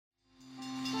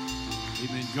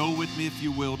Amen. Go with me, if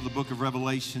you will, to the book of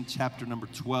Revelation, chapter number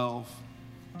 12.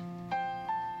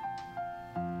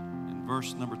 And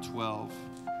verse number 12.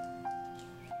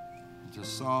 To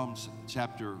Psalms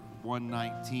chapter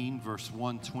 119, verse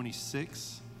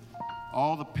 126.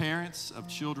 All the parents of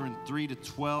children 3 to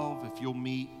 12, if you'll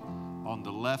meet on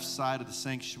the left side of the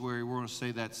sanctuary, we're going to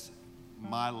say that's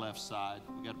my left side.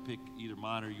 We got to pick either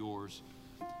mine or yours.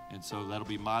 And so that'll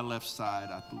be my left side.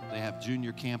 They have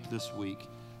junior camp this week.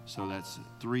 So that's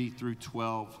 3 through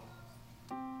 12.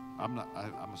 I'm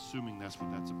assuming that's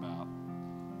what that's about.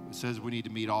 It says we need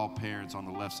to meet all parents on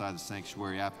the left side of the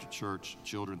sanctuary after church,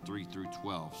 children 3 through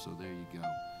 12. So there you go.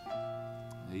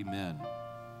 Amen.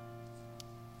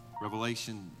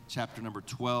 Revelation chapter number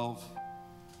 12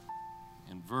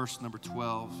 and verse number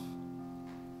 12.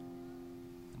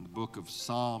 In the book of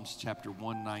Psalms chapter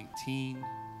 119.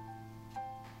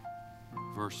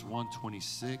 Verse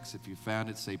 126, if you found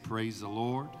it, say, praise the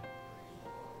Lord.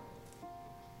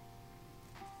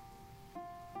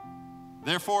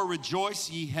 Therefore rejoice,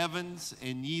 ye heavens,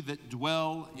 and ye that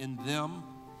dwell in them.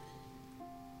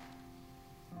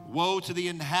 Woe to the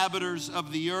inhabitants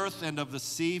of the earth and of the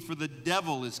sea, for the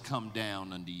devil is come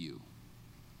down unto you,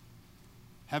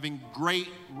 having great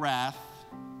wrath,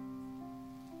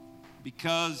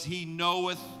 because he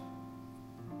knoweth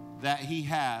that he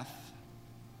hath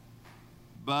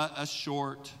but a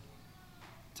short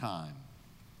time.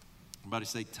 Everybody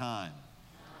say time.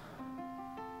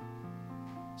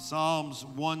 Psalms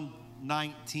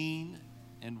 119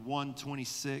 and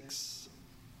 126.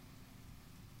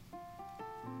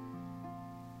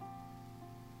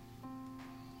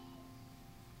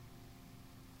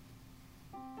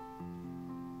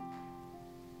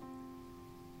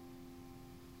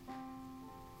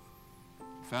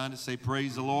 Found it, say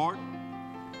praise the Lord.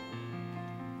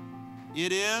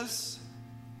 It is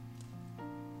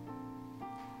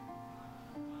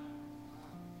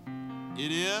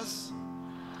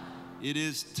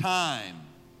time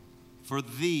for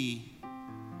thee,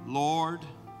 Lord,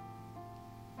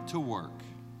 to work.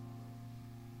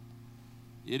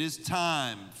 It is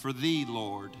time for thee,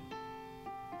 Lord,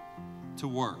 to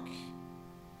work.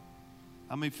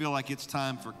 How many feel like it's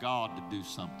time for God to do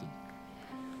something?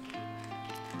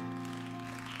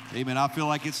 Amen. I feel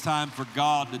like it's time for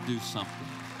God to do something.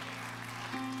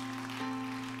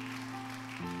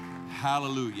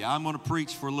 Hallelujah. I'm going to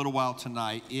preach for a little while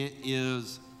tonight. It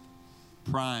is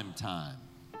prime time.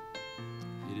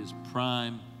 It is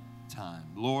prime time.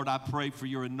 Lord, I pray for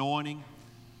your anointing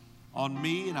on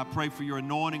me, and I pray for your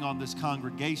anointing on this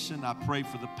congregation. I pray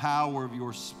for the power of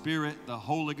your Spirit, the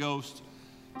Holy Ghost,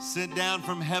 sent down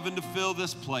from heaven to fill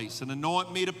this place and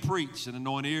anoint me to preach and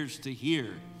anoint ears to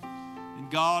hear. And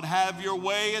God, have your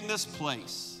way in this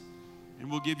place.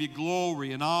 And we'll give you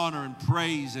glory and honor and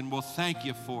praise, and we'll thank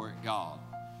you for it, God.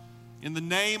 In the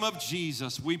name of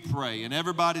Jesus, we pray. And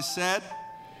everybody said,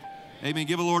 amen. Amen.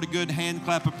 Give the Lord a good hand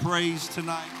clap of praise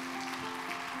tonight.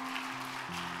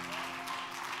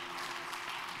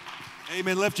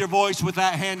 Amen. Lift your voice with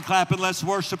that hand clap and let's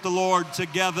worship the Lord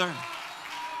together.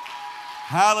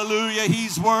 Hallelujah.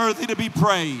 He's worthy to be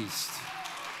praised.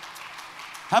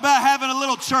 How about having a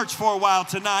little church for a while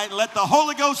tonight and let the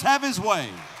Holy Ghost have his way?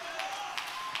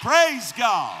 Praise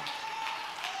God.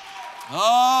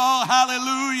 Oh,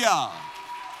 hallelujah.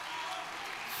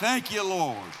 Thank you,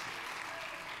 Lord.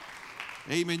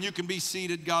 Amen. You can be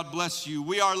seated. God bless you.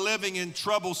 We are living in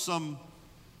troublesome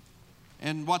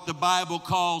and what the Bible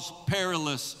calls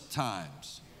perilous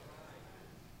times.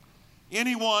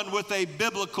 Anyone with a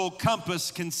biblical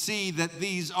compass can see that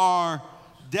these are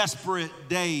desperate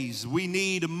days. We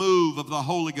need a move of the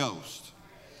Holy Ghost.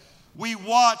 We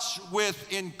watch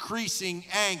with increasing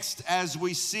angst as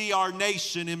we see our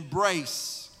nation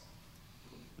embrace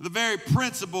the very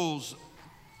principles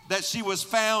that she was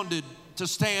founded to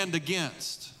stand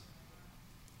against.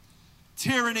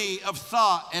 Tyranny of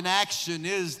thought and action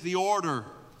is the order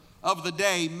of the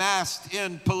day, masked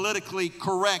in politically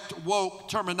correct woke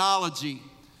terminology.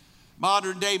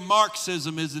 Modern day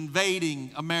Marxism is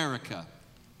invading America.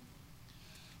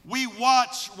 We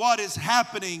watch what is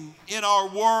happening in our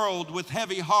world with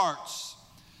heavy hearts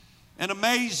and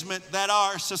amazement that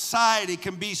our society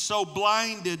can be so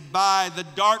blinded by the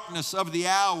darkness of the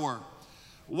hour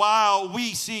while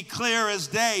we see clear as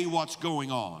day what's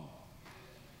going on.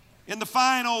 In the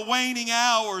final waning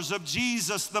hours of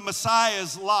Jesus, the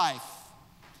Messiah's life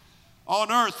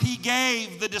on earth, he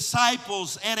gave the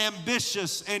disciples an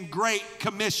ambitious and great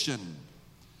commission.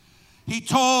 He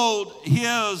told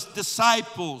his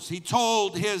disciples, he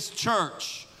told his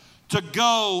church to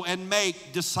go and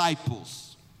make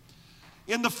disciples.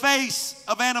 In the face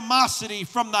of animosity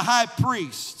from the high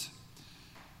priest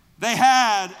they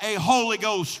had a Holy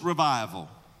Ghost revival.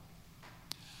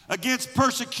 Against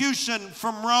persecution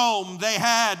from Rome, they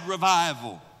had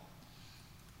revival.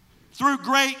 Through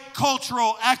great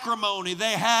cultural acrimony,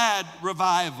 they had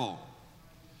revival.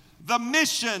 The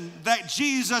mission that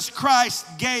Jesus Christ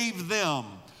gave them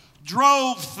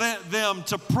drove them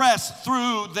to press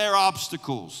through their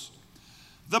obstacles.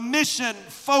 The mission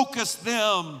focused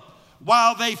them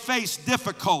while they faced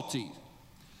difficulty.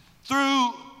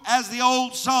 Through, as the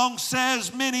old song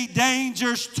says, many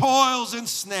dangers, toils, and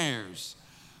snares,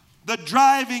 the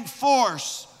driving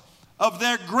force of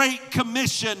their great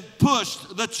commission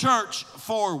pushed the church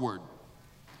forward.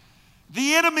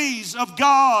 The enemies of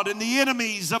God and the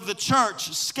enemies of the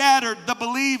church scattered the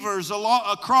believers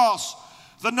across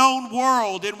the known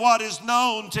world in what is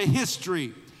known to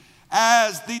history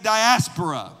as the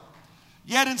diaspora.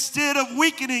 Yet instead of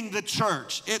weakening the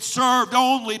church, it served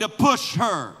only to push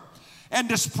her and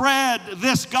to spread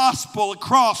this gospel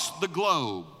across the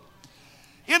globe.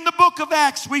 In the book of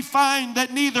Acts, we find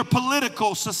that neither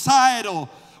political, societal,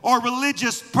 or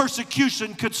religious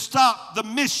persecution could stop the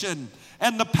mission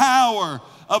and the power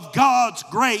of God's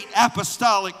great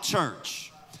apostolic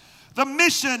church. The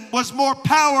mission was more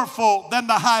powerful than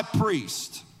the high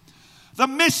priest. The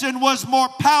mission was more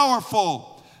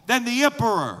powerful than the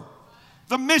emperor.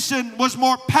 The mission was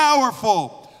more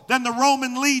powerful than the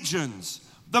Roman legions.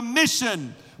 The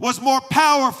mission was more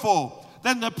powerful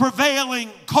than the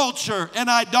prevailing culture and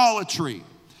idolatry.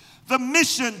 The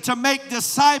mission to make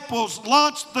disciples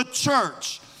launched the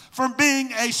church from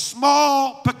being a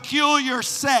small, peculiar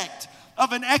sect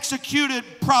of an executed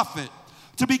prophet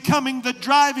to becoming the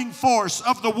driving force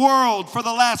of the world for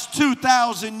the last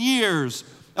 2,000 years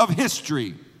of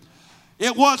history.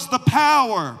 It was the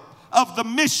power of the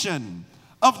mission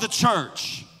of the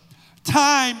church.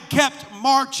 Time kept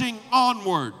marching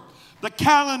onward. The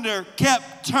calendar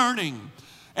kept turning.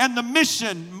 And the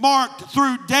mission marked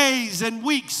through days and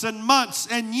weeks and months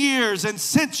and years and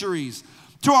centuries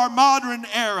to our modern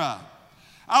era.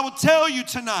 I will tell you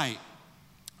tonight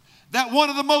that one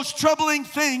of the most troubling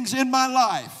things in my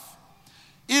life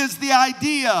is the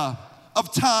idea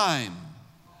of time.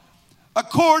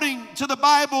 According to the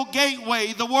Bible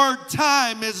Gateway, the word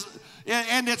time is,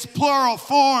 and its plural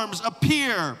forms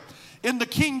appear in the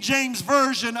King James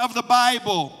Version of the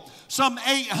Bible some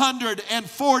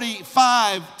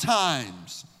 845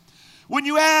 times. When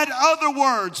you add other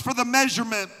words for the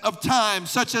measurement of time,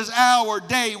 such as hour,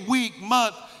 day, week,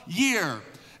 month, year,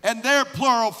 and their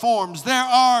plural forms, there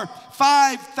are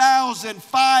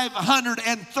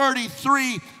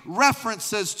 5,533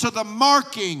 references to the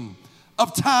marking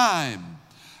of time.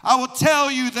 I will tell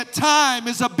you that time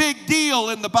is a big deal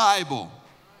in the Bible.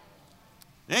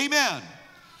 Amen.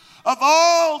 Of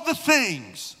all the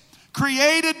things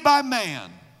created by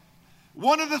man,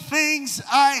 one of the things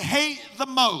I hate the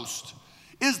most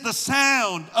is the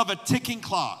sound of a ticking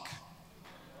clock.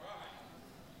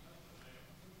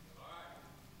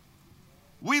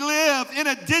 We live in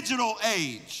a digital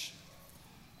age.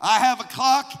 I have a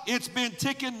clock, it's been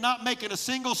ticking, not making a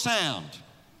single sound.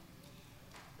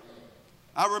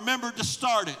 I remembered to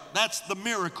start it. That's the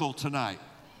miracle tonight.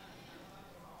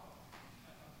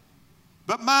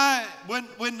 But when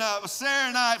Sarah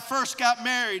and I first got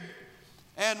married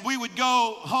and we would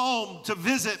go home to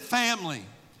visit family,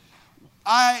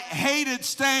 I hated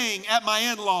staying at my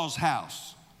in-laws'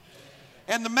 house.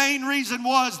 And the main reason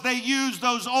was they used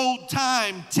those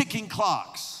old-time ticking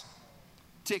clocks.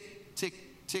 Tick, tick,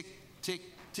 tick, tick,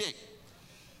 tick.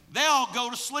 They all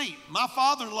go to sleep. My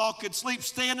father-in-law could sleep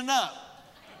standing up.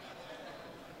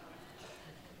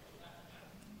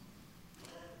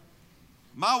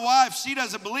 My wife, she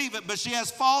doesn't believe it, but she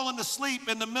has fallen asleep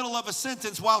in the middle of a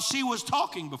sentence while she was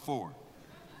talking before.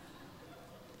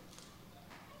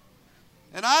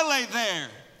 And I lay there,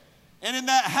 and in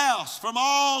that house, from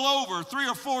all over, 3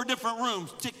 or 4 different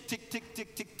rooms, tick, tick, tick,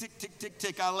 tick, tick, tick, tick, tick,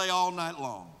 tick, I lay all night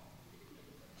long.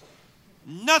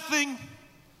 Nothing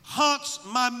haunts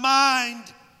my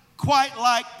mind quite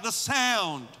like the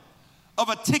sound of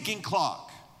a ticking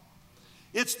clock.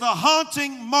 It's the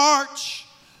haunting march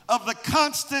of the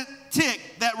constant tick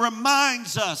that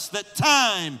reminds us that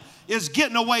time is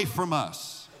getting away from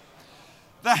us.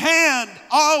 The hand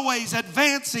always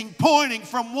advancing, pointing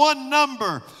from one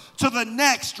number to the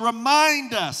next,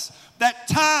 remind us that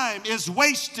time is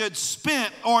wasted,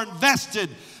 spent, or invested,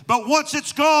 but once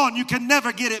it's gone, you can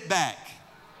never get it back.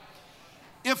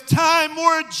 If time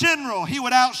were a general, he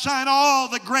would outshine all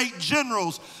the great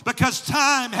generals, because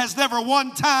time has never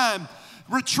one time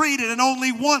retreated, and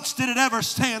only once did it ever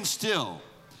stand still.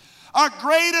 Our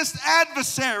greatest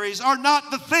adversaries are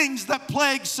not the things that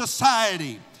plague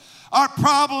society. Our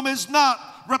problem is not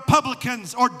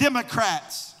Republicans or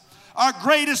Democrats. Our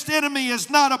greatest enemy is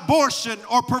not abortion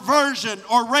or perversion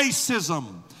or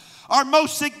racism. Our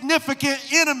most significant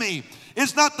enemy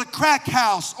is not the crack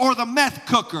house or the meth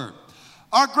cooker.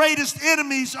 Our greatest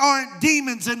enemies aren't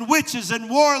demons and witches and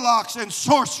warlocks and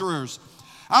sorcerers.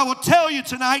 I will tell you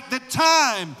tonight that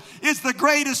time is the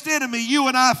greatest enemy you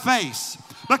and I face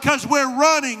because we're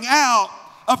running out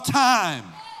of time.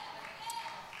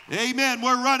 Amen.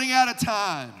 We're running out of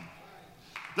time.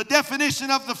 The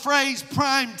definition of the phrase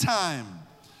prime time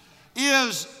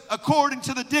is, according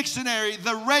to the dictionary,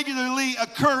 the regularly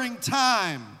occurring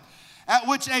time at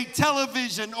which a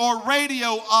television or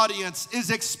radio audience is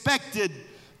expected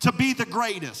to be the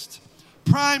greatest.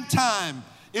 Prime time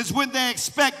is when they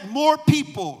expect more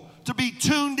people to be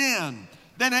tuned in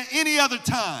than at any other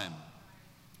time.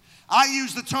 I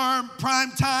use the term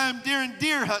prime time during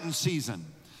deer hunting season.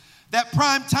 That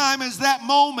prime time is that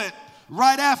moment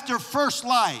right after first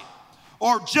light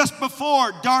or just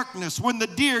before darkness when the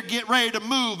deer get ready to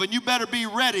move, and you better be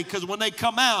ready because when they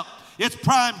come out, it's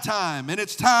prime time and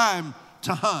it's time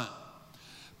to hunt.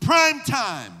 Prime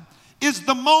time is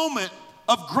the moment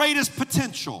of greatest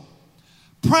potential.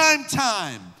 Prime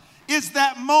time is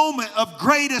that moment of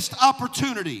greatest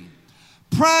opportunity.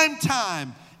 Prime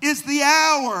time is the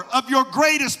hour of your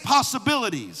greatest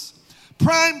possibilities.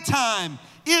 Prime time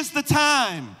is the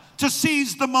time to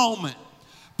seize the moment.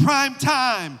 Prime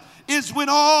time is when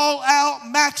all out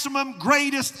maximum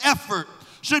greatest effort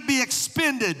should be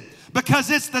expended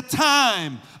because it's the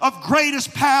time of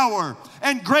greatest power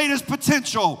and greatest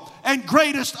potential and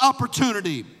greatest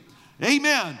opportunity.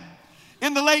 Amen.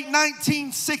 In the late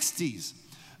 1960s,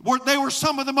 they were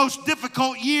some of the most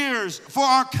difficult years for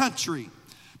our country.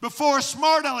 Before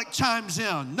Smart Aleck chimes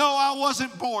in, no, I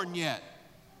wasn't born yet.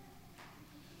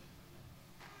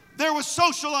 There was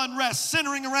social unrest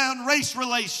centering around race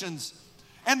relations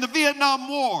and the Vietnam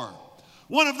War.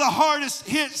 One of the hardest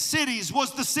hit cities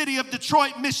was the city of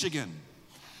Detroit, Michigan.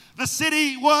 The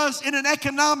city was in an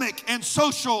economic and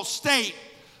social state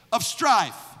of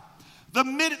strife.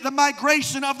 The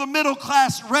migration of the middle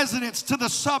class residents to the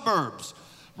suburbs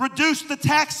reduced the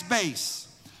tax base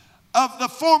of the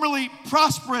formerly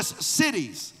prosperous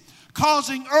cities,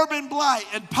 causing urban blight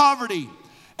and poverty,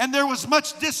 and there was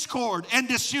much discord and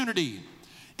disunity.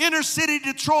 Inner city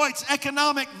Detroit's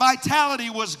economic vitality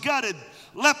was gutted.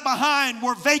 Left behind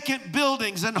were vacant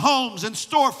buildings and homes and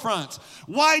storefronts,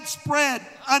 widespread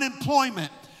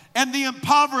unemployment, and the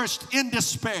impoverished in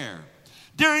despair.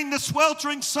 During the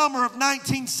sweltering summer of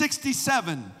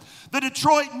 1967, the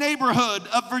Detroit neighborhood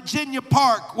of Virginia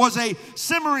Park was a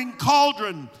simmering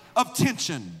cauldron of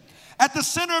tension. At the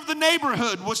center of the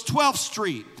neighborhood was 12th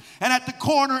Street, and at the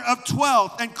corner of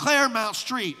 12th and Claremont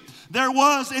Street, there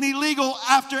was an illegal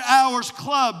after-hours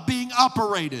club being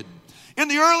operated. In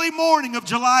the early morning of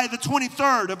July the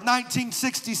 23rd of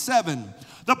 1967,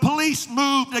 the police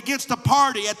moved against a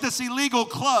party at this illegal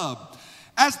club.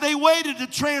 As they waited to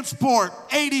transport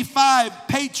 85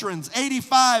 patrons,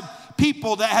 85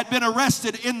 people that had been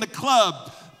arrested in the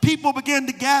club, people began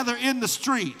to gather in the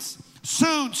streets.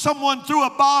 Soon, someone threw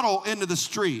a bottle into the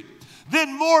street.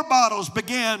 Then more bottles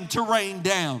began to rain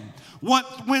down. One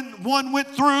went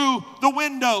through the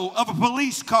window of a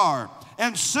police car,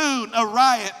 and soon a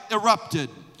riot erupted.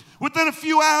 Within a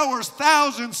few hours,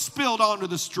 thousands spilled onto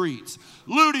the streets.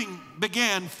 Looting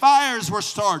began. Fires were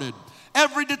started.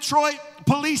 Every Detroit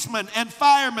policeman and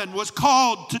fireman was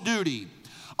called to duty.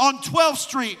 On 12th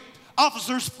Street,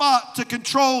 officers fought to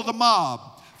control the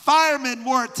mob. Firemen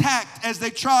were attacked as they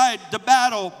tried to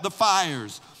battle the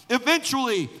fires.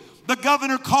 Eventually, the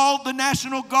governor called the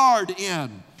National Guard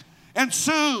in, and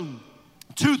soon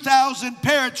 2,000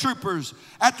 paratroopers,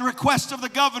 at the request of the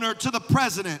governor to the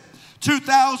president,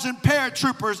 2,000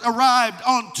 paratroopers arrived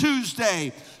on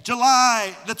Tuesday,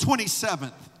 July the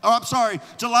 25th.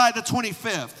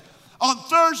 On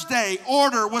Thursday,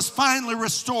 order was finally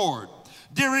restored.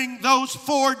 During those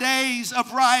 4 days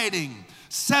of rioting,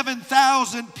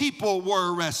 7,000 people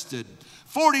were arrested.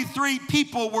 43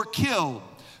 people were killed.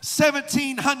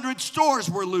 1,700 stores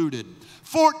were looted.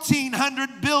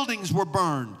 1,400 buildings were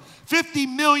burned.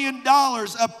 $50 million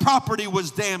of property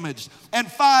was damaged, and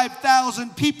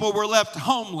 5,000 people were left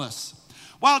homeless.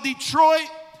 While Detroit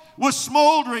was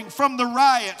smoldering from the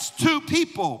riots, two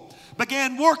people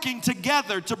began working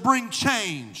together to bring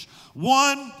change.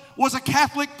 One was a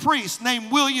Catholic priest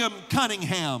named William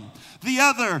Cunningham. The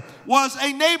other was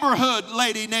a neighborhood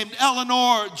lady named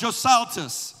Eleanor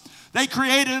Josaltis. They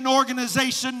created an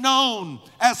organization known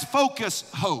as Focus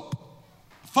Hope.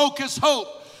 Focus Hope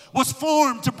was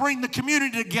formed to bring the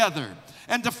community together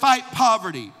and to fight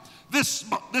poverty. this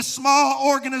small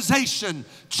organization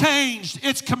changed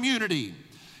its community.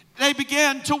 They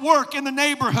began to work in the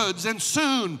neighborhoods, and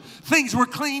soon things were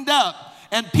cleaned up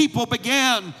and people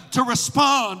began to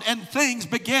respond and things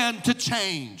began to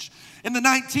change. In the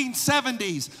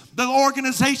 1970s, the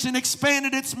organization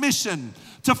expanded its mission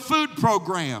to food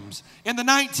programs. In the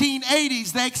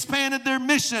 1980s, they expanded their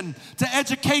mission to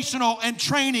educational and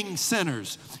training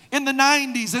centers. In the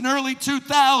 90s and early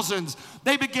 2000s,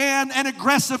 they began an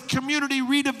aggressive community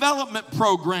redevelopment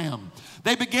program.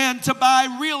 They began to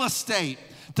buy real estate,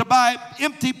 to buy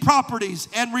empty properties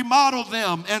and remodel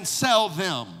them and sell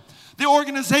them. The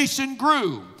organization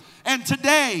grew, and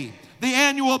today the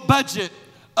annual budget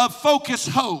of Focus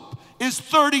Hope is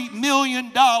 $30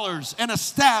 million and a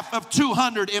staff of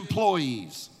 200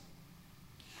 employees.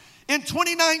 In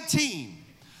 2019,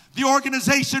 the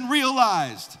organization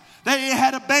realized that it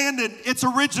had abandoned its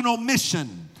original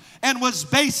mission and was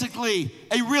basically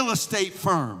a real estate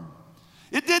firm.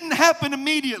 It didn't happen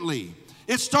immediately.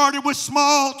 It started with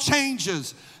small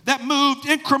changes that moved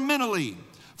incrementally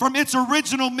from its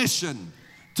original mission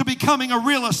to becoming a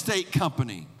real estate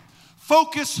company.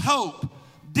 Focus Hope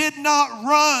did not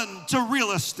run to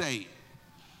real estate.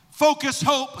 Focus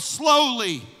Hope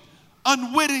slowly,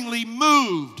 unwittingly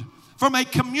moved from a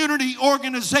community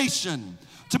organization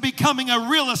to becoming a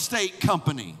real estate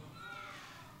company.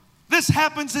 This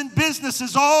happens in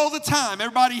businesses all the time.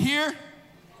 Everybody here?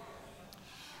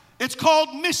 It's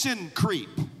called mission creep.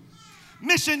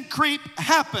 Mission creep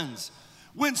happens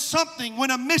when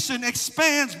a mission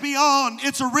expands beyond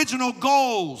its original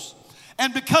goals.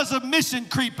 And because of mission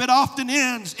creep, it often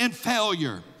ends in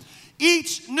failure.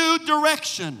 Each new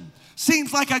direction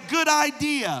seems like a good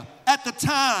idea at the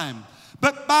time,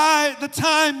 but by the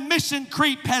time mission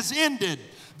creep has ended,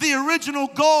 the original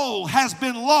goal has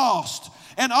been lost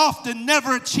and often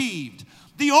never achieved.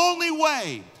 The only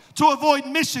way to avoid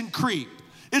mission creep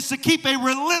is to keep a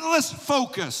relentless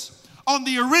focus on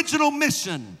the original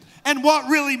mission and what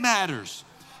really matters.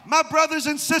 My brothers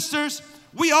and sisters,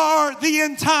 we are the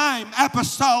end time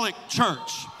apostolic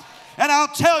church. And I'll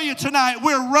tell you tonight,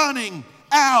 we're running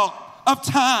out of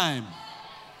time.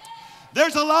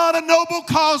 There's a lot of noble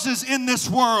causes in this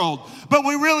world, but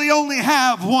we really only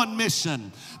have one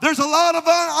mission. There's a lot of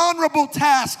honorable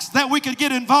tasks that we could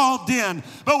get involved in,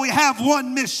 but we have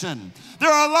one mission. There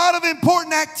are a lot of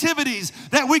important activities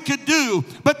that we could do,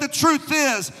 but the truth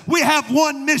is we have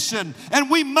one mission, and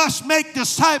we must make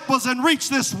disciples and reach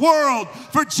this world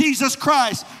for Jesus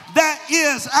Christ. That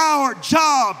is our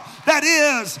job. That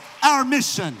is our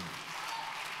mission.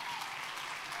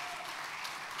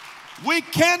 We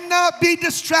cannot be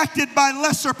distracted by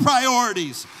lesser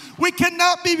priorities. We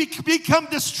cannot become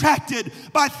distracted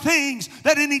by things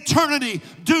that in eternity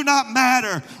do not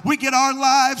matter. We get our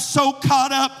lives so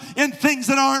caught up in things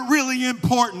that aren't really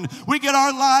important. We get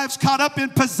our lives caught up in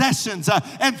possessions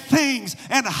and things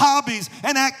and hobbies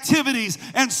and activities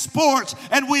and sports,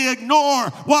 and we ignore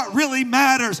what really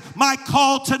matters. My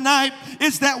call tonight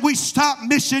is that we stop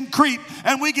mission creep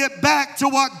and we get back to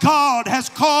what God has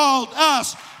called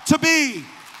us to be.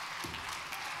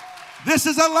 This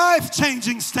is a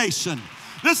life-changing station.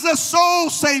 This is a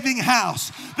soul-saving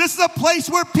house. This is a place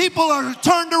where people are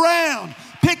turned around,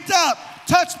 picked up,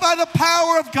 touched by the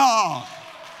power of God.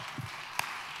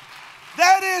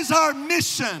 That is our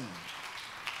mission.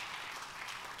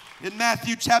 In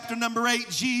Matthew chapter number 8,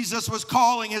 Jesus was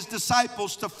calling his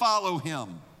disciples to follow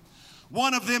him.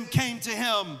 One of them came to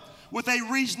him with a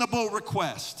reasonable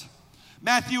request.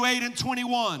 Matthew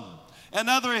 8:21.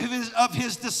 Another of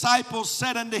his disciples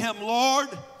said unto him, Lord,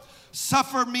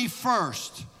 suffer me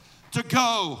first to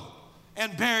go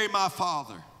and bury my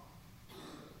father.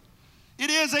 It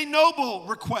is a noble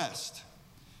request.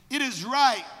 It is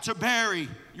right to bury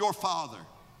your father.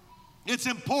 It's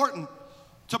important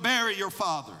to bury your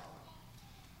father.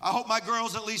 I hope my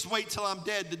girls at least wait till I'm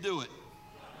dead to do it.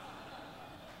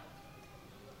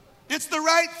 It's the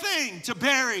right thing to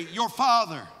bury your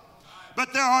father.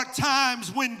 But there are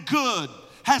times when good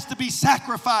has to be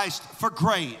sacrificed for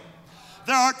great.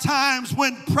 There are times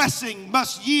when pressing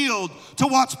must yield to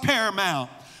what's paramount,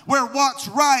 where what's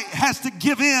right has to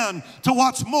give in to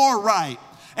what's more right.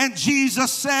 And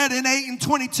Jesus said in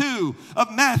 8:22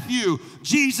 of Matthew,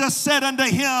 Jesus said unto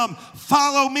him,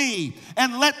 follow me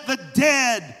and let the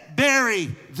dead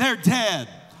bury their dead.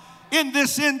 In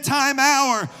this end time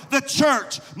hour, the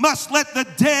church must let the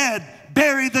dead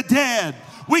bury the dead.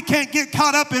 We can't get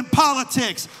caught up in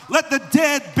politics. Let the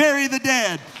dead bury the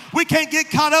dead. We can't get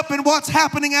caught up in what's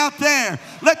happening out there.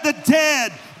 Let the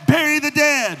dead bury the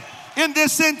dead. In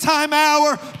this end time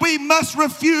hour, we must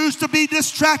refuse to be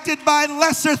distracted by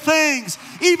lesser things,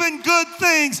 even good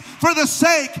things, for the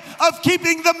sake of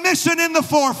keeping the mission in the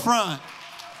forefront.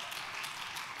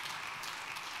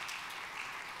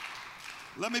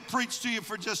 Let me preach to you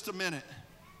for just a minute.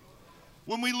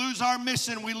 When we lose our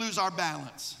mission, we lose our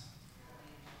balance.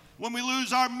 When we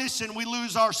lose our mission, we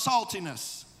lose our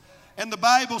saltiness. And the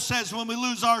Bible says when we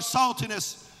lose our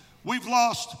saltiness, we've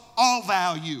lost all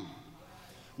value.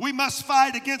 We must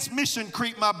fight against mission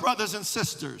creep, my brothers and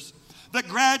sisters. The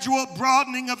gradual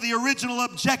broadening of the original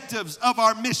objectives of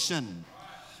our mission.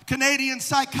 Canadian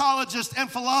psychologist and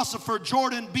philosopher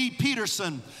Jordan B.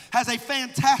 Peterson has a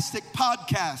fantastic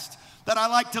podcast that I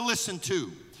like to listen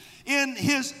to. In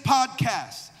his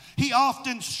podcast, he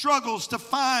often struggles to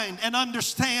find and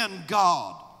understand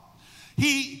God.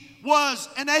 He was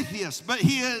an atheist, but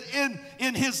he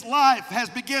in his life has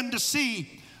begun to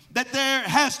see that there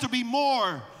has to be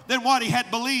more than what he had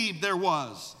believed there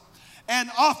was. And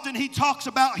often he talks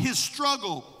about his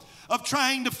struggle of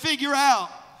trying to figure out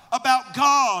about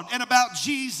God and about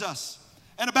Jesus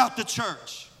and about the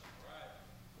church.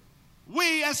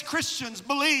 We as Christians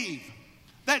believe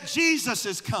that Jesus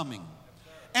is coming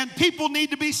and people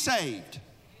need to be saved.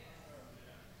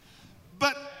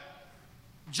 But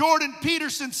Jordan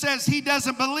Peterson says he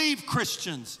doesn't believe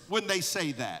Christians when they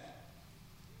say that.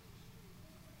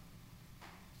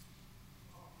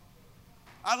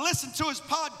 I listened to his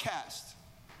podcast.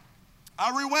 I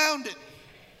rewound it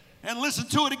and listened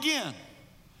to it again.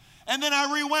 And then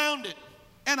I rewound it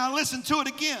and I listened to it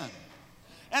again.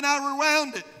 And I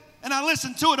rewound it and I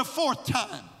listened to it a fourth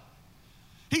time.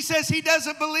 He says he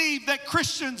doesn't believe that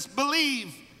Christians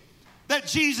believe that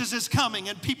Jesus is coming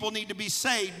and people need to be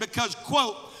saved because,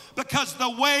 quote, because the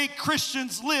way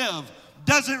Christians live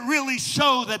doesn't really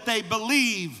show that they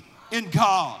believe in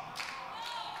God.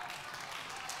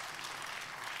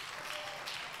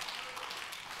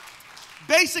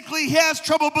 Basically, he has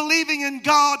trouble believing in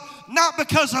God, not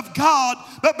because of God,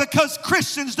 but because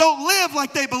Christians don't live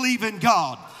like they believe in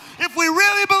God. If we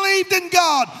really believed in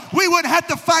God, we wouldn't have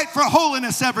to fight for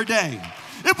holiness every day.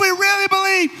 If we really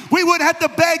believed, we wouldn't have to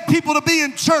beg people to be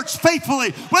in church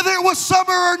faithfully, whether it was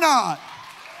summer or not.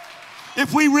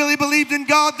 If we really believed in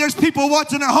God, there's people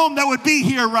watching at home that would be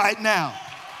here right now.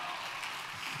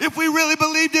 If we really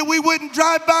believed it, we wouldn't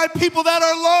drive by people that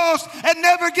are lost and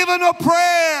never give them a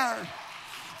prayer.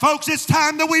 Folks, it's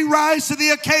time that we rise to the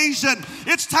occasion.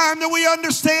 It's time that we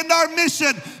understand our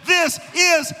mission. This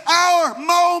is our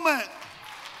moment.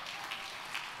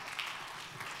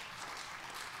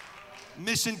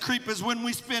 Mission creep is when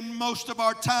we spend most of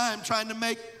our time trying to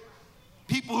make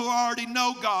people who already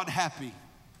know God happy,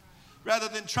 rather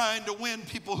than trying to win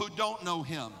people who don't know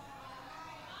Him.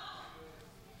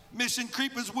 Mission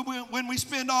creep is when we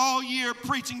spend all year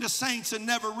preaching to saints and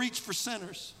never reach for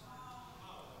sinners.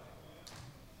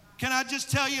 Can I just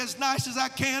tell you as nice as I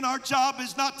can, our job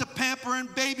is not to pamper and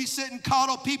babysit and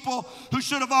coddle people who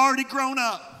should have already grown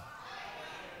up.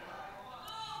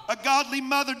 A godly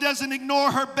mother doesn't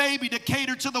ignore her baby to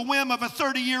cater to the whim of a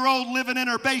 30-year-old living in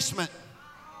her basement.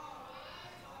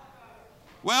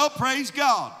 Well, praise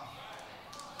God.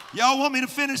 Y'all want me to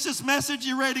finish this message?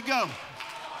 You ready to go?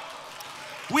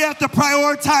 We have to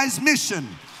prioritize mission.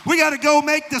 We got to go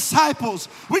make disciples.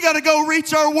 We got to go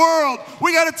reach our world.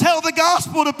 We got to tell the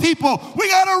gospel to people. We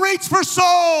got to reach for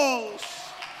souls.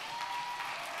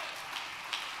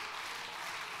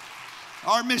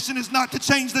 Our mission is not to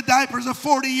change the diapers of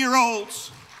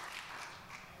 40-year-olds.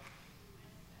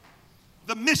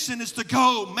 The mission is to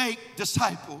go make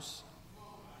disciples.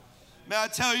 May I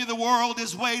tell you, the world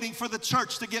is waiting for the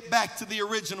church to get back to the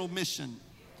original mission.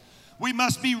 We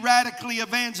must be radically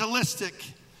evangelistic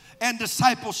and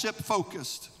discipleship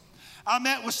focused. I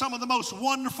met with some of the most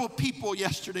wonderful people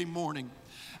yesterday morning.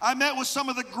 I met with some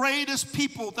of the greatest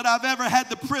people that I've ever had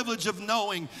the privilege of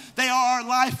knowing. They are our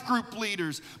life group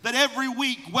leaders that every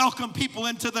week welcome people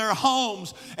into their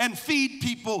homes and feed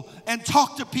people and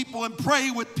talk to people and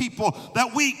pray with people.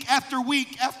 That week after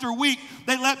week after week,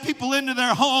 they let people into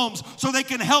their homes so they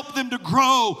can help them to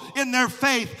grow in their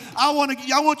faith. I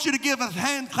want you to give a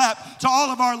hand clap to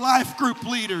all of our life group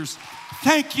leaders.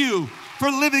 Thank you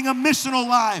for living a missional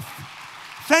life.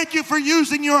 Thank you for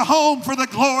using your home for the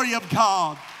glory of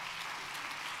God.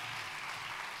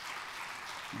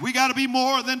 We got to be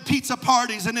more than pizza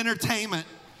parties and entertainment.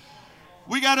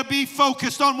 We got to be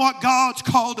focused on what God's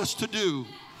called us to do.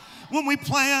 When we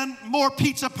plan more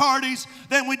pizza parties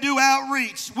than we do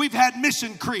outreach, we've had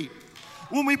mission creep.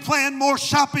 When we plan more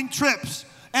shopping trips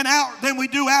than we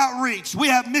do outreach, we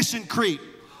have mission creep.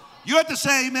 You have to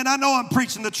say, amen, I know I'm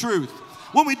preaching the truth.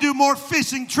 When we do more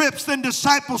fishing trips than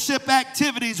discipleship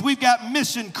activities, we've got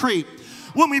mission creep.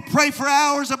 When we pray for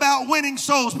hours about winning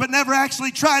souls but never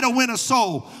actually try to win a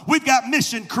soul, we've got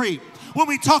mission creep. When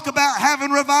we talk about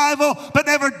having revival but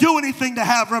never do anything to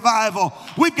have revival,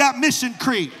 we've got mission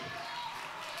creep.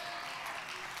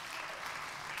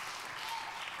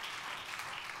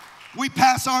 We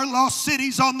pass our lost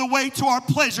cities on the way to our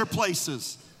pleasure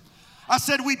places. I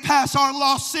said we pass our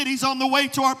lost cities on the way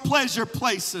to our pleasure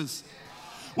places.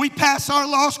 We pass our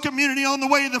lost community on the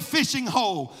way to the fishing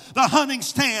hole, the hunting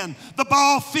stand, the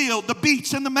ball field, the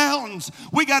beach, and the mountains.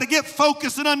 We got to get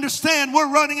focused and understand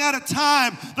we're running out of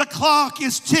time. The clock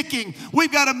is ticking.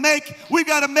 We've got to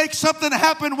make something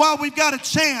happen while we've got a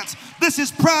chance. This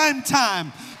is prime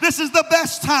time. This is the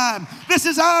best time. This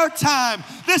is our time.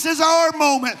 This is our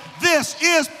moment. This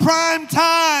is prime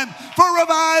time for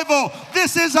revival.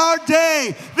 This is our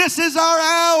day. This is our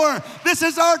hour. This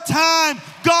is our time.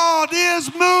 God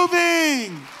is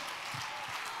moving.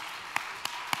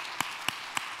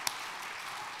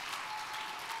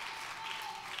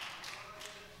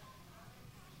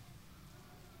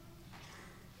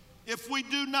 If we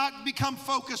do not become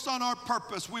focused on our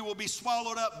purpose, we will be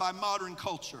swallowed up by modern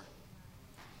culture.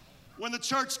 When the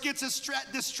church gets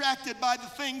distracted by the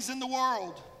things in the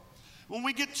world, when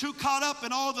we get too caught up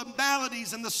in all the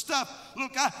maladies and the stuff,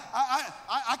 look,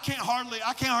 I can't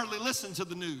hardly listen to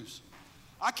the news.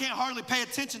 I can't hardly pay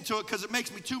attention to it because it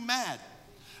makes me too mad.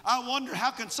 I wonder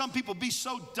how can some people be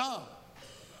so dumb?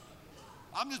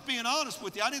 I'm just being honest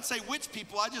with you. I didn't say which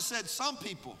people, I just said some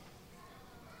people.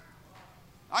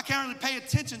 I can't really pay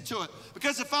attention to it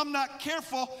because if I'm not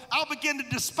careful, I'll begin to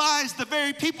despise the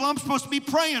very people I'm supposed to be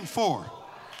praying for.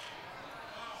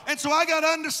 And so I got to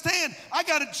understand, I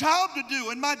got a job to do,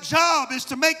 and my job is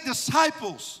to make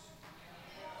disciples.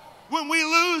 When we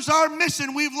lose our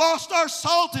mission, we've lost our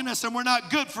saltiness and we're not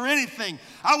good for anything.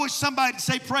 I wish somebody would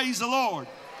say, praise the Lord.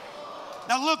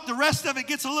 Now look, the rest of it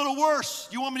gets a little worse.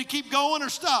 You want me to keep going or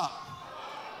stop?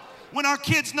 When our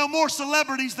kids know more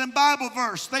celebrities than Bible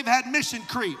verse, they've had mission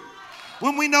creep.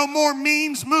 When we know more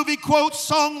memes, movie quotes,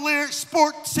 song lyrics,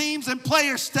 sport teams, and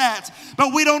player stats,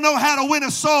 but we don't know how to win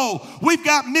a soul, we've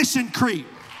got mission creep.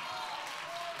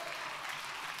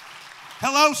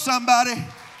 Hello, somebody.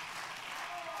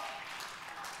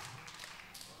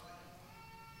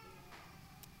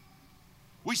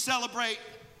 We celebrate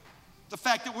the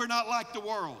fact that we're not like the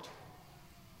world.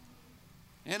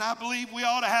 And I believe we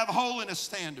ought to have holiness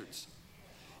standards.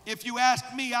 If you ask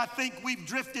me, I think we've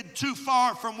drifted too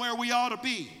far from where we ought to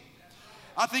be.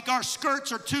 I think our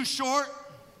skirts are too short.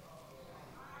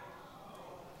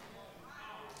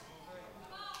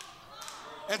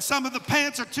 And some of the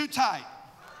pants are too tight.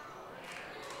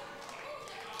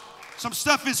 Some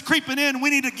stuff is creeping in. We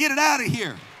need to get it out of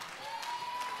here.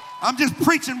 I'm just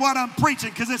preaching what I'm preaching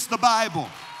because it's the Bible.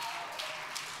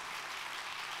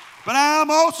 But I'm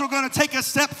also going to take a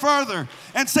step further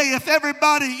and say if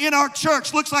everybody in our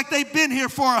church looks like they've been here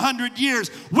for 100 years,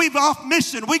 we've off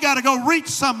mission. We got to go reach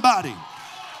somebody.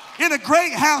 In a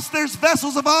great house, there's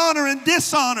vessels of honor and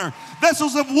dishonor,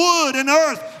 vessels of wood and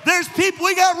earth. There's people,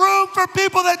 we got room for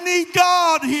people that need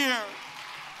God here.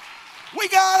 We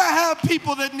got to have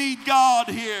people that need God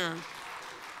here.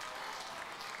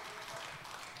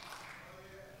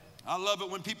 I love it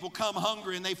when people come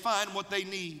hungry and they find what they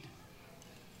need.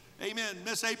 Amen.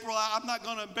 Miss April, I'm not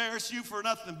going to embarrass you for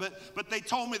nothing, but they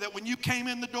told me that when you came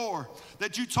in the door,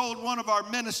 that you told one of our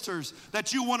ministers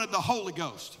that you wanted the Holy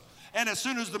Ghost. And as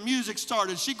soon as the music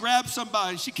started, she grabbed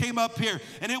somebody, she came up here,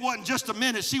 and it wasn't just a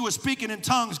minute. She was speaking in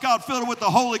tongues. God filled her with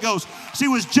the Holy Ghost. She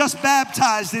was just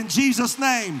baptized in Jesus'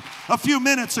 name a few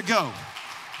minutes ago.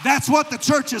 That's what the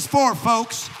church is for,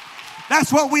 folks.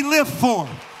 That's what we live for.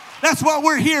 That's what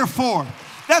we're here for.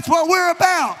 That's what we're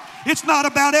about. It's not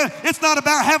about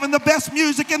having the best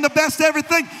music and the best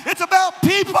everything. It's about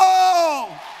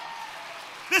people.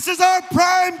 This is our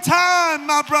prime time,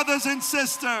 my brothers and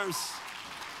sisters.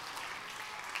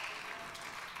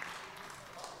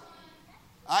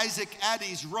 Isaac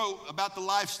Addes wrote about the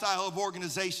lifestyle of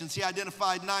organizations. He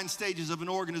identified 9 stages of an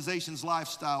organization's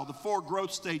lifestyle. The 4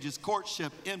 growth stages: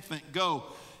 courtship, infant, go,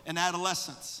 and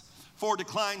adolescence. 4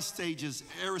 decline stages: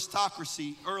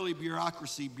 aristocracy, early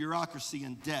bureaucracy, bureaucracy,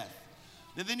 and death.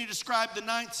 And then he described the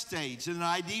 9th stage, an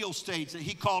ideal stage that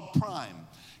he called prime.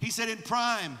 He said in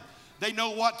prime, they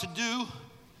know what to do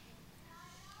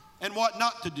and what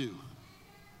not to do.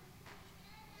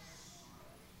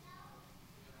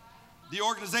 The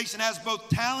organization has both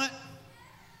talent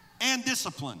and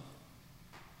discipline.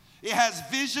 It has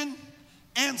vision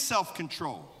and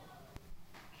self-control.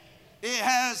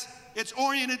 It's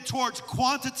oriented towards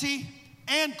quantity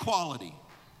and quality.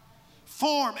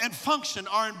 form and function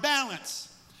are in balance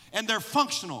and they're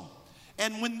functional.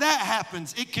 And when that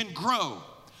happens, it can grow.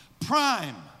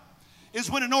 Prime is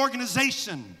when an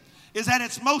organization is at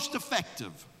its most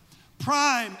effective.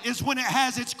 Prime is when it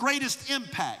has its greatest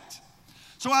impact.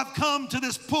 So I've come to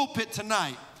this pulpit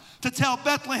tonight to tell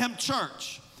Bethlehem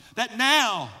Church that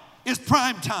now is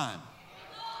prime time.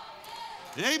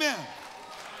 Amen.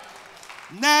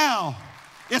 Now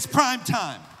it's prime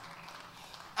time.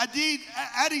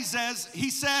 Addy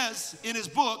says in his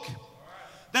book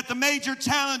that the major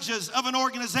challenges of an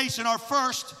organization are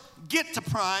first, get to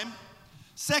prime,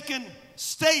 second,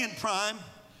 stay in prime,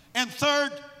 and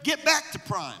third, get back to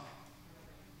prime.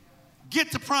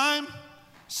 Get to prime,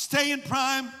 stay in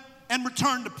prime, and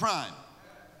return to prime.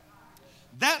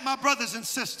 That, my brothers and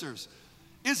sisters,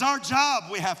 is our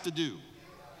job we have to do.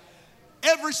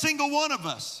 Every single one of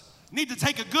us need to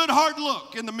take a good hard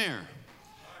look in the mirror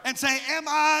and say, am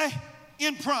I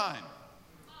in prime?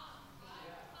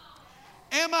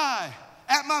 Am I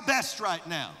at my best right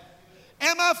now?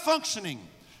 Am I functioning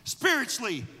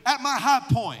spiritually at my high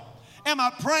point? Am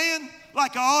I praying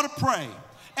like I ought to pray?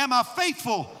 Am I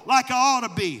faithful like I ought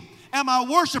to be? Am I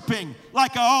worshiping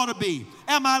like I ought to be?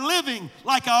 Am I living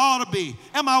like I ought to be?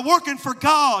 Am I working for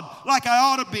God like I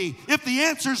ought to be? If the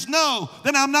answer is no,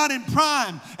 then I'm not in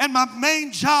prime. And my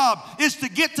main job is to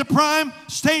get to prime,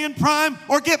 stay in prime,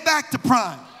 or get back to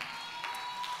prime.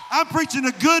 I'm preaching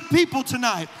to good people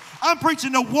tonight. I'm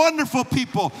preaching to wonderful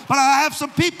people. But I have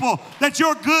some people that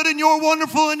you're good and you're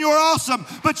wonderful and you're awesome.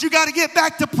 But you got to get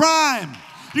back to prime.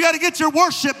 You got to get your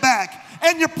worship back,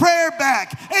 and your prayer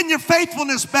back, and your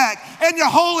faithfulness back, and your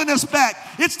holiness back.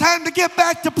 It's time to get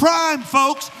back to prime,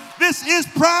 folks. This is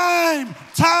prime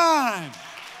time.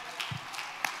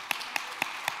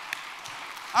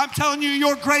 I'm telling you,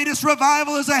 your greatest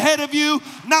revival is ahead of you,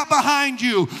 not behind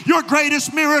you. Your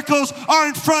greatest miracles are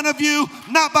in front of you,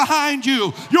 not behind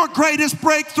you. Your greatest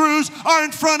breakthroughs are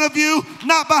in front of you,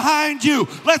 not behind you.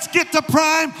 Let's get to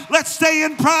prime, let's stay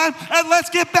in prime, and let's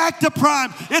get back to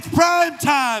prime. It's prime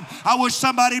time. I wish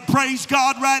somebody praised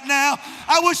God right now.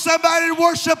 I wish somebody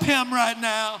worship Him right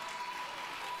now.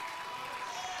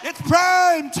 It's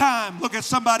prime time. Look at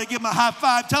somebody, give them a high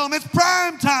five. Tell them it's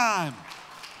prime time.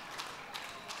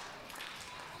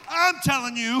 I'm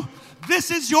telling you,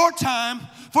 this is your time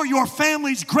for your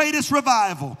family's greatest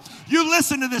revival. You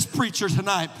listen to this preacher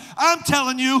tonight. I'm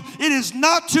telling you, it is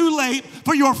not too late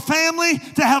for your family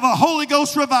to have a Holy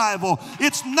Ghost revival.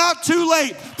 It's not too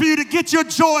late for you to get your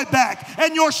joy back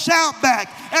and your shout back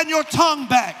and your tongue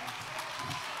back.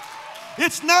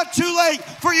 It's not too late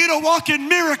for you to walk in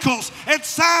miracles and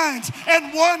signs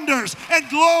and wonders and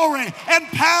glory and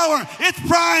power. It's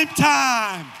prime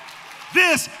time.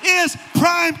 This is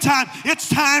prime time. It's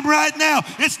time right now.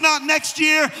 It's not next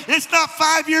year. It's not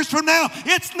 5 years from now.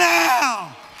 It's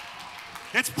now.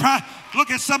 It's prime.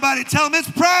 Look at somebody. Tell them it's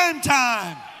prime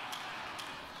time.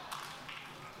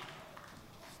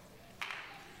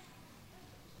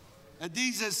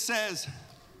 Adizes says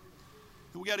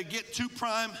we got to get to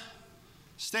prime,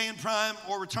 stay in prime,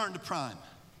 or return to prime.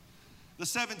 The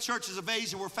 7 churches of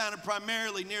Asia were founded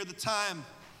primarily near the time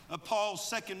of Paul's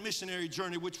second missionary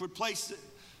journey, which would place it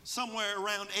somewhere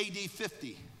around AD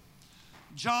 50.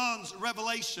 John's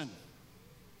revelation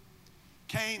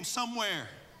came somewhere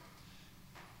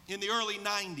in the early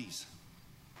 90s.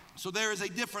 So there is a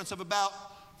difference of about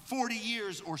 40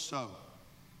 years or so.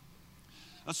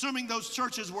 Assuming those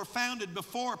churches were founded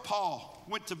before Paul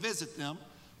went to visit them,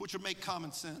 which would make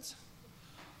common sense,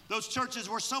 those churches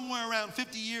were somewhere around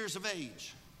 50 years of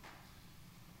age.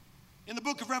 In the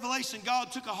book of Revelation,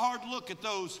 God took a hard look at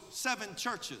those 7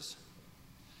 churches,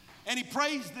 and He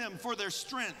praised them for their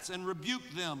strengths and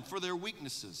rebuked them for their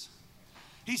weaknesses.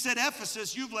 He said,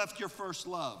 Ephesus, you've left your first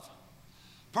love.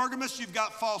 Pergamos, you've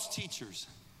got false teachers.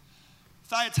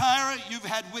 Thyatira, you've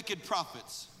had wicked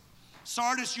prophets.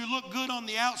 Sardis, you look good on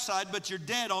the outside, but you're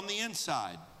dead on the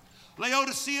inside.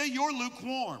 Laodicea, you're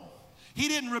lukewarm. He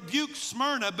didn't rebuke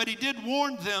Smyrna, but He did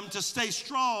warn them to stay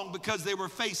strong because they were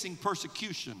facing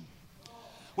persecution.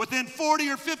 Within 40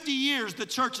 or 50 years, the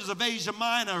churches of Asia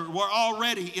Minor were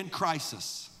already in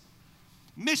crisis.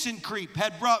 Mission creep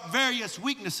had brought various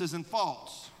weaknesses and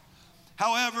faults.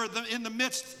 However, in the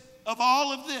midst of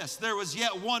all of this, there was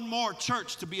yet one more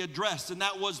church to be addressed, and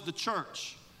that was the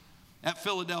church at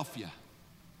Philadelphia.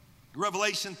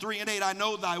 Revelation 3:8, I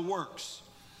know thy works.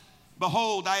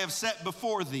 Behold, I have set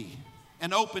before thee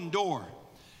an open door,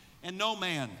 and no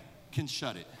man can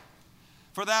shut it.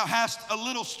 For thou hast a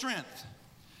little strength,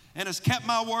 and has kept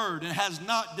my word, and has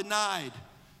not denied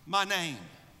my name.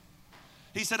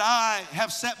 He said, I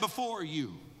have set before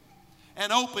you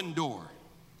an open door,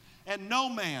 and no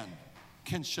man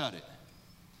can shut it.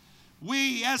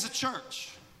 We as a church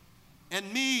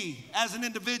and me as an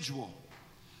individual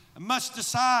must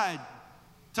decide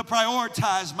to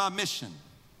prioritize my mission.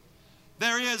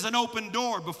 There is an open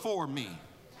door before me,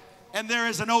 and there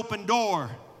is an open door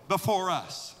before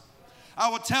us. I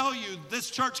will tell you,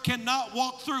 this church cannot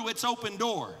walk through its open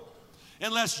door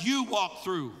unless you walk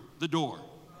through the door.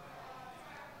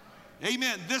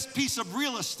 Amen. This piece of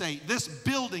real estate, this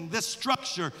building, this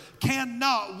structure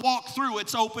cannot walk through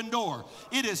its open door.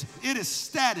 It is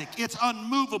static. It's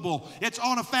unmovable. It's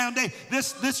on a foundation.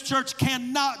 This church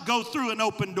cannot go through an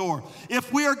open door.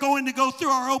 If we are going to go through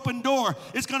our open door,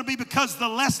 it's going to be because the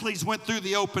Leslies went through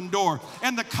the open door,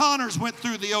 and the Connors went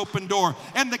through the open door,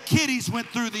 and the Kiddies went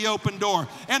through the open door,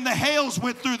 and the Hales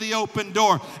went through the open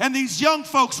door, and these young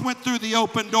folks went through the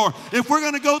open door. If we're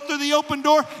going to go through the open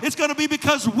door, it's going to be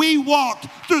because we walked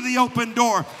through the open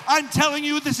door. I'm telling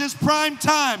you, this is prime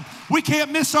time. We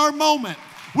can't miss our moment.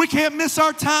 We can't miss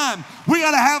our time. We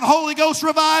got to have Holy Ghost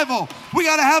revival. We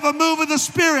got to have a move of the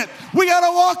Spirit. We got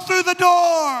to walk through the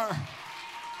door.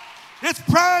 It's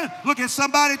prime. Look at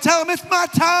somebody, tell them it's my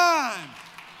time.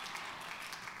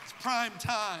 It's prime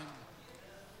time.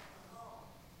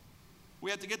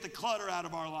 We have to get the clutter out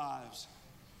of our lives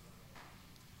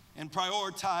and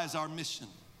prioritize our mission.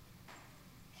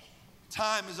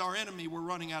 Time is our enemy. We're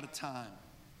running out of time.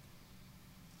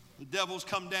 The devil's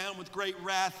come down with great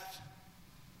wrath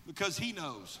because he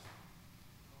knows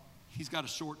he's got a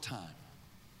short time.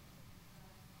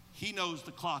 He knows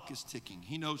the clock is ticking.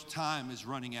 He knows time is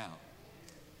running out.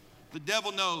 The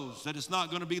devil knows that it's not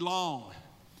going to be long,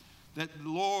 that the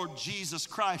Lord Jesus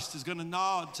Christ is going to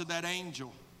nod to that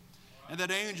angel, and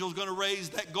that angel is going to raise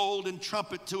that golden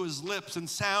trumpet to his lips and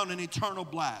sound an eternal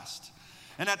blast.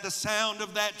 And at the sound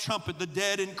of that trumpet, the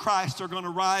dead in Christ are going to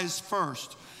rise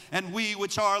first. And we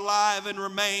which are alive and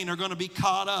remain are going to be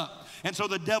caught up. And so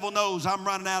the devil knows I'm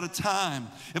running out of time.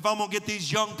 If I'm going to get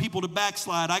these young people to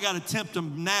backslide, I got to tempt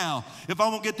them now. If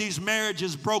I'm going to get these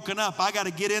marriages broken up, I got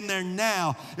to get in there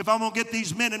now. If I'm going to get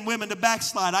these men and women to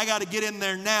backslide, I got to get in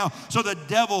there now. So the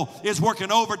devil is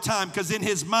working overtime because in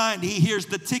his mind, he hears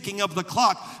the ticking of the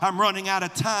clock. I'm running out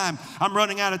of time. I'm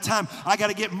running out of time. I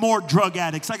got to get more drug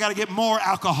addicts. I got to get more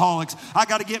alcoholics. I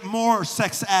got to get more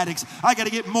sex addicts. I got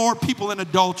to get more people in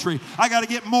adultery. I got to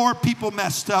get more people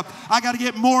messed up. I got to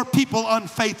get more people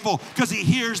unfaithful, because he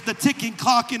hears the ticking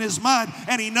clock in his mind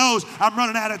and he knows I'm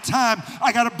running out of time.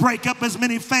 I got to break up as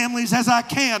many families as I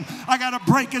can. I got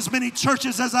to break as many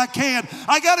churches as I can.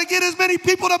 I got to get as many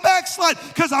people to backslide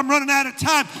because I'm running out of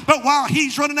time. But while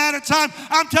he's running out of time,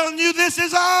 I'm telling you, this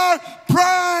is our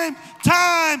prime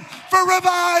time for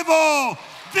revival.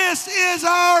 This is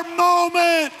our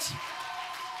moment.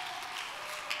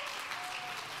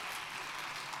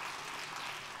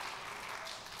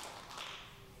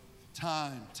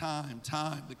 Time,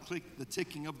 the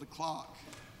ticking of the clock.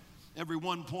 Every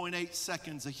 1.8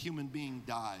 seconds, a human being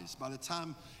dies.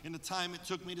 In the time it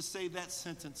took me to say that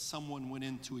sentence, someone went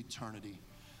into eternity.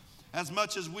 As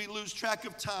much as we lose track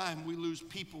of time, we lose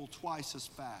people twice as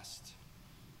fast.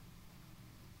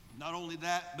 Not only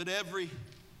that, but every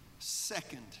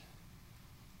second,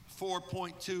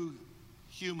 4.2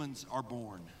 humans are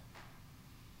born.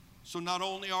 So not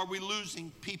only are we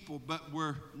losing people, but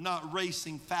we're not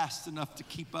racing fast enough to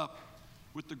keep up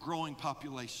with the growing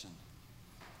population.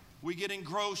 We get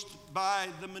engrossed by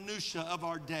the minutia of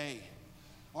our day,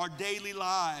 our daily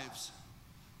lives,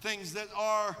 things that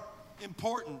are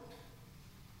important,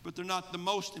 but they're not the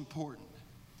most important.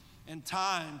 And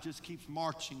time just keeps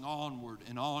marching onward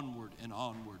and onward and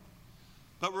onward.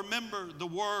 But remember the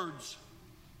words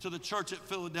to the church at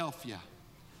Philadelphia.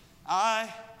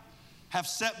 I have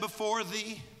set before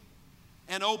thee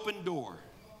an open door,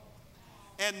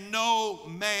 and no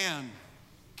man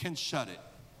can shut it.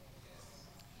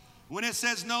 When it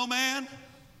says no man,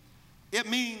 it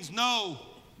means no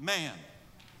man.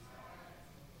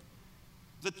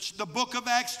 The book of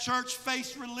Acts church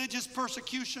faced religious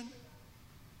persecution.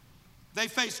 They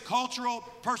faced cultural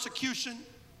persecution.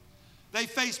 They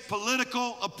faced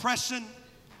political oppression.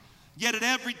 Yet at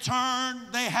every turn,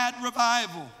 they had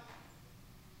revival.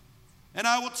 And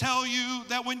I will tell you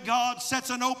that when God sets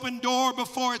an open door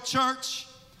before a church,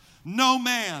 no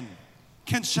man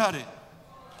can shut it.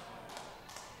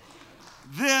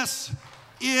 This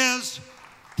is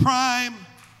prime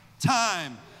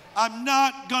time. I'm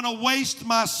not going to waste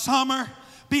my summer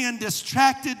being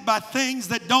distracted by things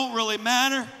that don't really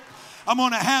matter. I'm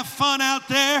going to have fun out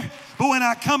there, but when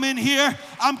I come in here,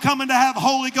 I'm coming to have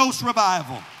Holy Ghost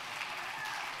revival.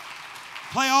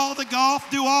 play all the golf,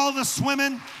 do all the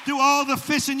swimming, do all the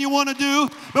fishing you want to do.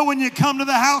 But when you come to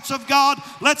the house of God,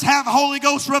 let's have Holy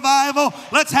Ghost revival.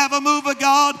 Let's have a move of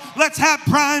God. Let's have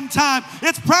prime time.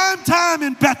 It's prime time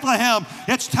in Bethlehem.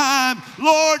 It's time,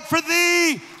 Lord, for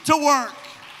thee to work.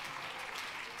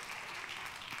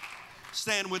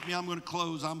 Stand with me. I'm going to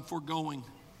close. I'm foregoing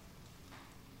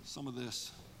some of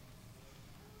this.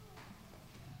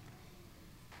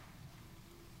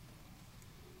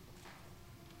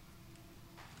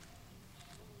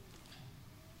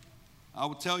 I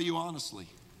will tell you honestly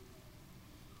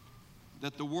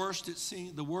that the worse it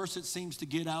seems to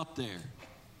get out there,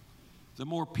 the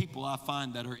more people I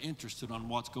find that are interested on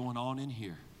what's going on in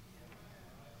here.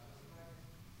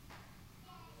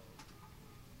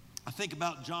 I think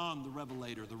about John the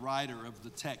Revelator, the writer of the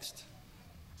text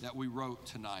that we wrote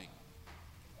tonight.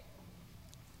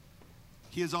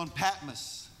 He is on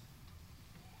Patmos,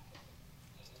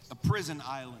 a prison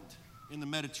island in the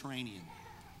Mediterranean.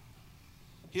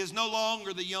 He is no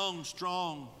longer the young,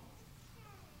 strong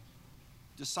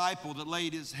disciple that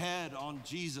laid his head on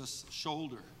Jesus'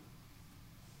 shoulder.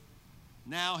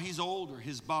 Now he's older.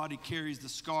 His body carries the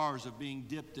scars of being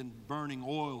dipped in burning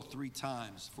oil 3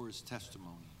 times for his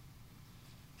testimony.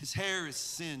 His hair is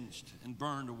singed and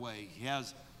burned away. He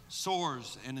has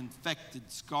sores and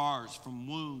infected scars from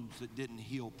wounds that didn't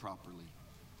heal properly.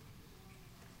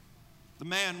 The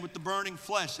man with the burning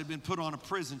flesh had been put on a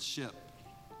prison ship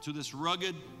to this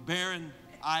rugged, barren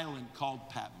island called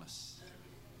Patmos.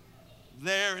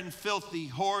 There, in filthy,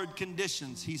 horrid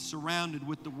conditions, he's surrounded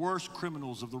with the worst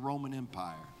criminals of the Roman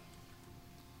Empire.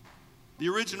 The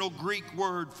original Greek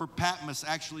word for Patmos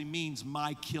actually means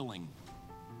my killing.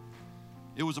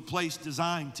 It was a place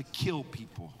designed to kill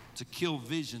people, to kill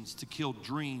visions, to kill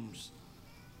dreams,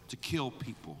 to kill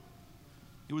people.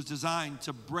 It was designed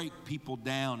to break people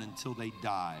down until they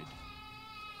died.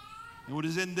 It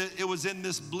was in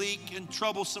this bleak and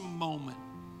troublesome moment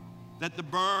that the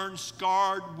burned,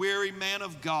 scarred, weary man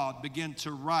of God began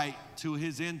to write to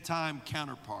his end-time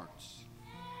counterparts.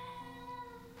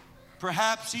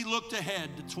 Perhaps he looked ahead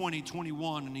to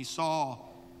 2021 and he saw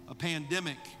a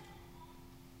pandemic,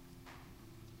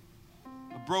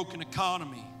 a broken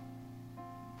economy,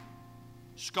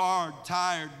 scarred,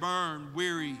 tired, burned,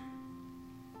 weary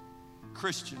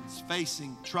Christians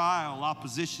facing trial,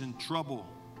 opposition, trouble,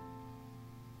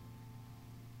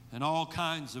 and all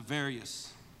kinds of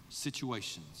various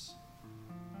situations.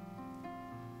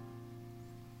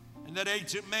 And that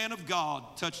ancient man of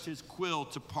God touched his quill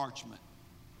to parchment.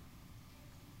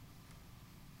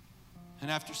 And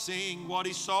after seeing what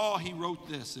he saw, he wrote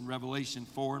this in Revelation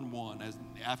 4:1.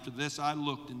 After this I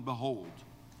looked, and behold,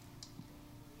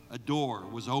 a door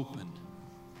was opened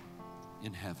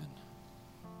in heaven.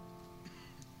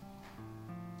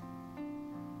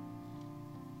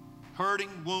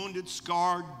 Hurting, wounded,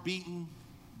 scarred, beaten,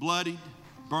 bloodied,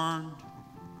 burned,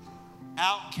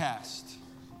 outcast,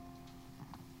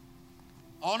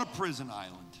 on a prison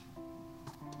island,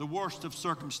 the worst of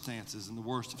circumstances and the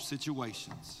worst of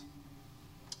situations.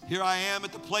 Here I am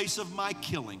at the place of my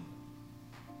killing.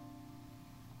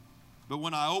 But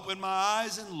when I open my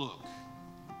eyes and look,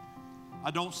 I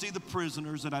don't see the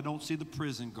prisoners, and I don't see the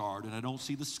prison guard, and I don't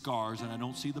see the scars, and I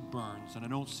don't see the burns, and I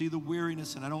don't see the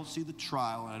weariness, and I don't see the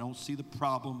trial, and I don't see the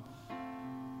problem.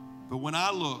 But when I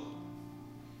look,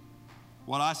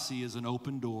 what I see is an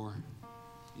open door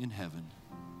in heaven.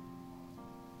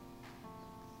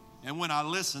 And when I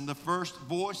listen, the first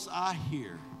voice I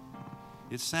hear,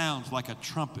 it sounds like a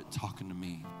trumpet talking to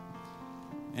me.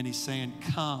 And he's saying,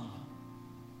 come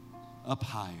up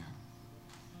higher.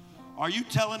 Are you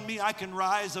telling me I can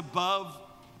rise above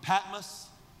Patmos?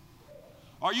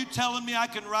 Are you telling me I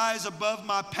can rise above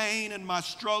my pain and my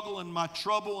struggle and my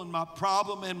trouble and my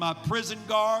problem and my prison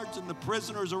guards and the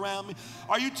prisoners around me?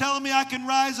 Are you telling me I can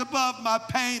rise above my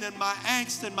pain and my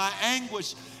angst and my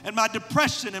anguish and my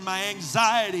depression and my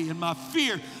anxiety and my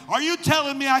fear? Are you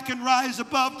telling me I can rise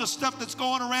above the stuff that's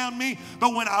going around me?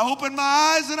 But when I open my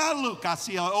eyes and I look, I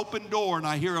see an open door and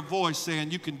I hear a voice saying,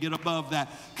 you can get above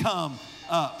that. Come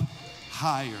up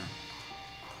higher.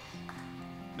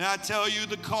 May I tell you,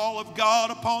 the call of God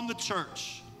upon the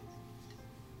church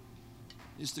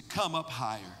is to come up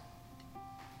higher.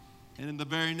 And in the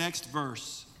very next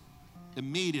verse,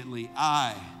 immediately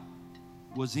I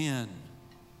was in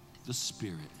the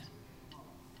Spirit.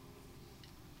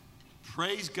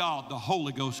 Praise God, the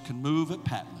Holy Ghost can move at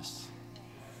Patmos.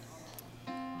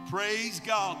 Praise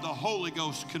God, the Holy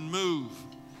Ghost can move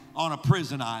on a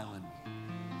prison island.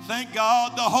 Thank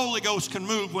God the Holy Ghost can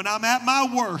move when I'm at my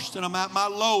worst and I'm at my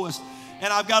lowest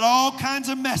and I've got all kinds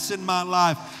of mess in my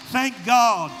life. Thank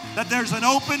God that there's an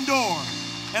open door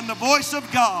and the voice of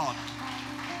God.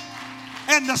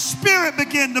 And the Spirit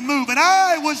began to move, and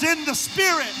I was in the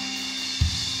Spirit.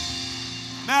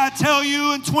 May I tell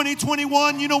you, in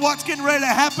 2021, you know what's getting ready to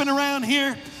happen around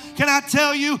here? Can I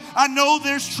tell you, I know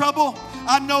there's trouble.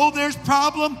 I know there's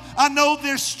problem. I know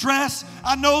there's stress.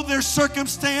 I know there's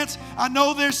circumstance. I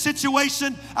know there's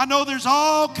situation. I know there's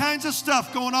all kinds of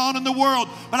stuff going on in the world.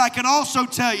 But I can also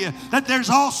tell you that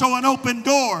there's also an open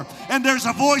door, and there's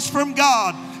a voice from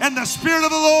God, and the Spirit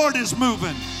of the Lord is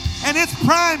moving. And it's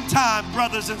prime time,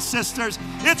 brothers and sisters.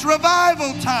 It's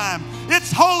revival time.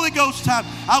 It's Holy Ghost time.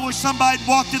 I wish somebody'd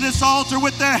walk to this altar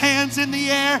with their hands in the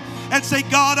air and say,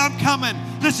 God, I'm coming.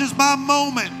 This is my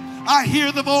moment. I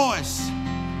hear the voice.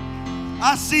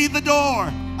 I see the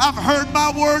door. I've heard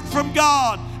my word from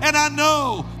God, and I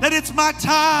know that it's my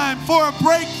time for a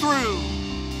breakthrough.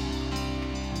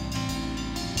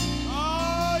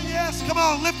 Oh, yes. Come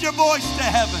on, lift your voice to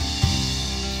heaven.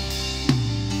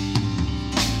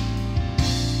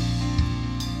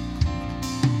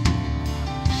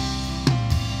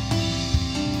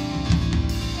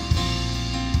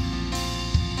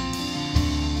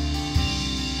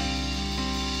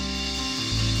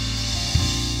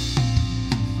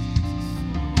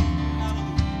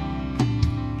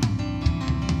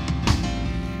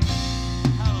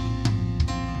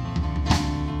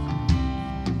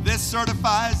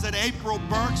 Certifies that April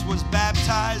Burks was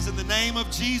baptized in the name of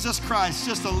Jesus Christ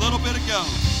just a little bit ago.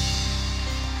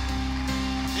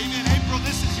 Amen. April,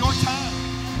 this is your time.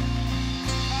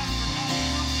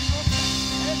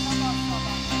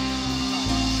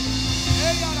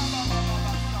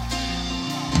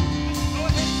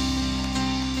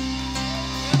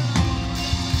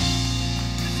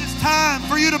 This is time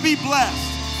for you to be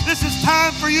blessed. This is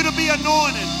time for you to be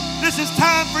anointed. This is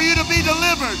time for you to be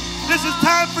delivered. This is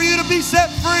time for you to be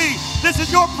set free. This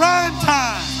is your prime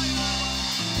time.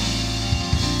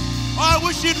 Oh, I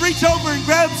wish you'd reach over and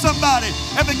grab somebody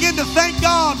and begin to thank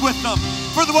God with them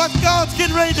for what God's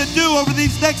getting ready to do over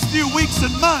these next few weeks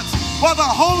and months while the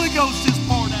Holy Ghost is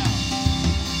poured out.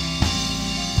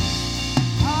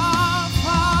 Our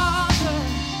Father,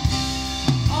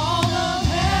 all of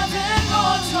heaven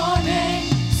roars your name.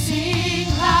 Sing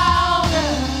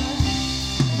louder.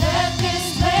 Let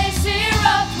this place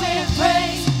erupt with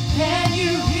praise. Can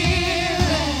you hear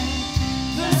it?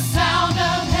 The sound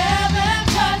of heaven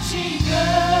touching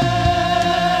earth.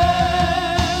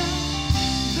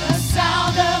 The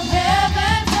sound of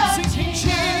heaven touching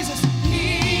Jesus.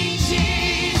 King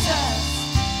Jesus,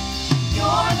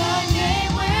 you're the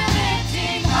name we're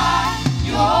lifting high.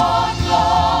 Your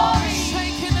glory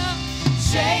shaking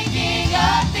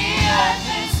up the earth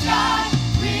and sky.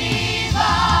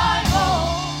 Revival.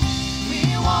 We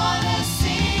want to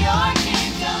see your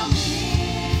kingdom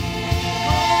here.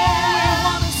 We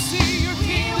want to see your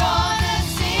kingdom. We want to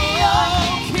see your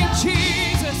kingdom. King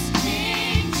Jesus.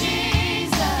 King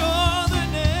Jesus. You're the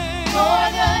name. You're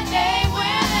the name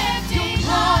we're lifting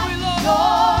high.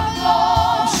 Your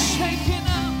glory.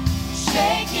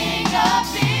 Shaking up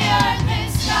the earth and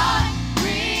sky.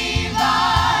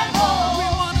 Revival. We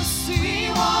want to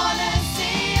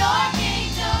see your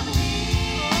kingdom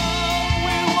here.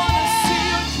 We want to see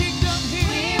your kingdom here.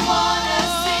 We want to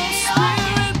see your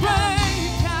Spirit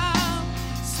break out.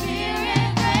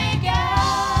 Spirit break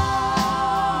out.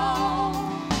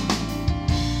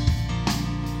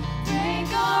 Break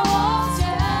our walls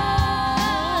down.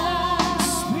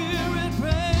 Spirit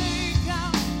break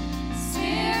out.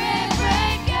 Spirit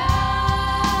break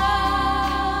out.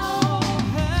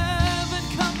 Heaven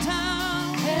come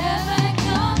down. Heaven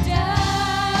come down.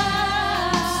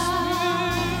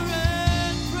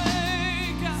 Spirit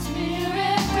break out.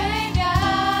 Spirit break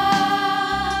out.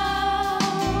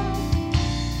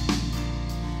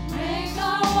 Break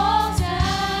our walls down.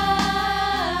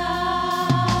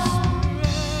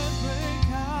 Spirit break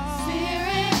out.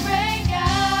 Spirit break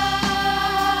out.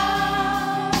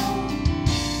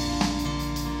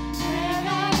 Break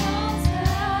our walls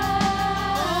down.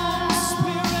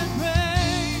 Spirit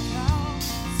break out.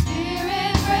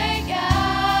 Spirit break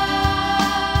out.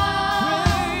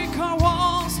 Break our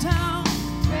walls down.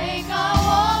 Break our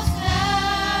walls down.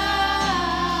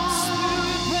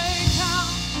 Spirit break out.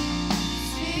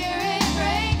 Spirit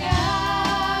break out.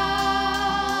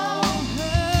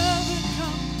 Heaven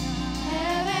come down.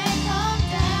 Heaven come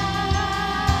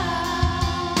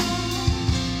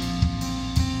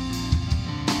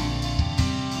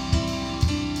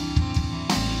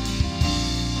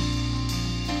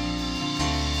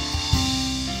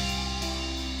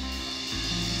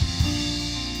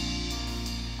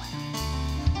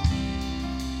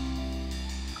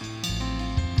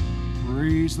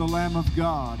Praise the Lamb of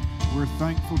God. We're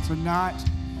thankful tonight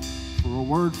for a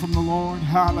word from the Lord,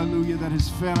 hallelujah, that has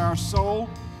fed our soul.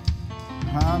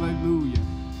 Hallelujah.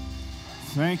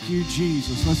 Thank you,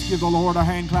 Jesus. Let's give the Lord a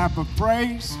hand clap of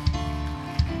praise.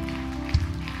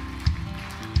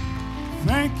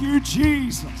 Thank you,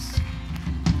 Jesus.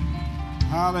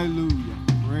 Hallelujah.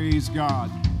 Praise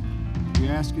God. We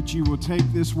ask that you will take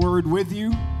this word with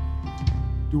you,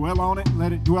 dwell on it,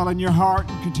 let it dwell in your heart,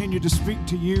 and continue to speak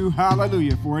to you.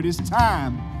 Hallelujah. For it is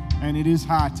time, and it is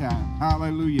high time.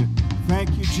 Hallelujah.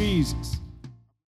 Thank you, Jesus.